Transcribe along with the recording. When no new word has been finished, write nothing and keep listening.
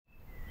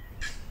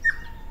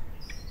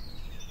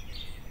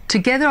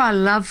Together, our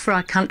love for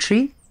our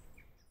country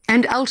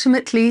and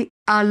ultimately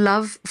our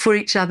love for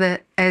each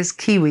other as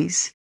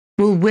Kiwis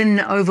will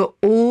win over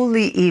all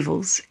the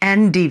evils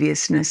and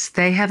deviousness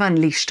they have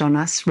unleashed on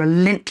us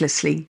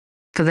relentlessly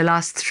for the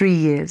last 3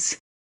 years.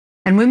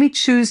 And when we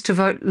choose to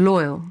vote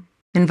loyal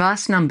in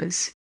vast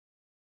numbers,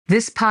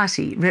 this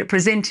party,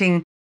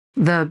 representing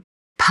the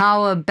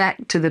power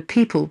back to the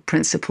people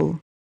principle,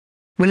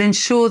 will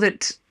ensure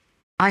that,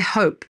 I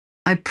hope,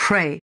 I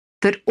pray,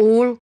 that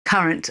all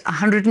current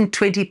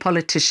 120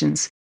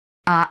 politicians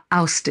are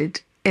ousted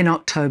in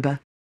October.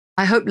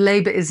 I hope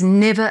Labour is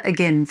never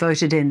again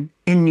voted in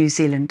New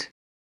Zealand.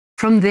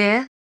 From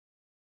there,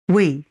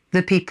 we,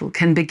 the people,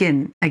 can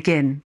begin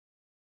again.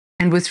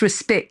 And with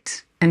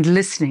respect and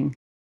listening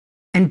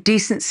and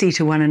decency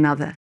to one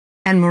another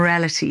and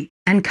morality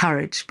and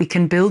courage, we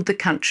can build the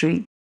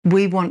country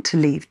we want to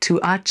leave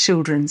to our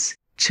children's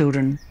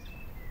children.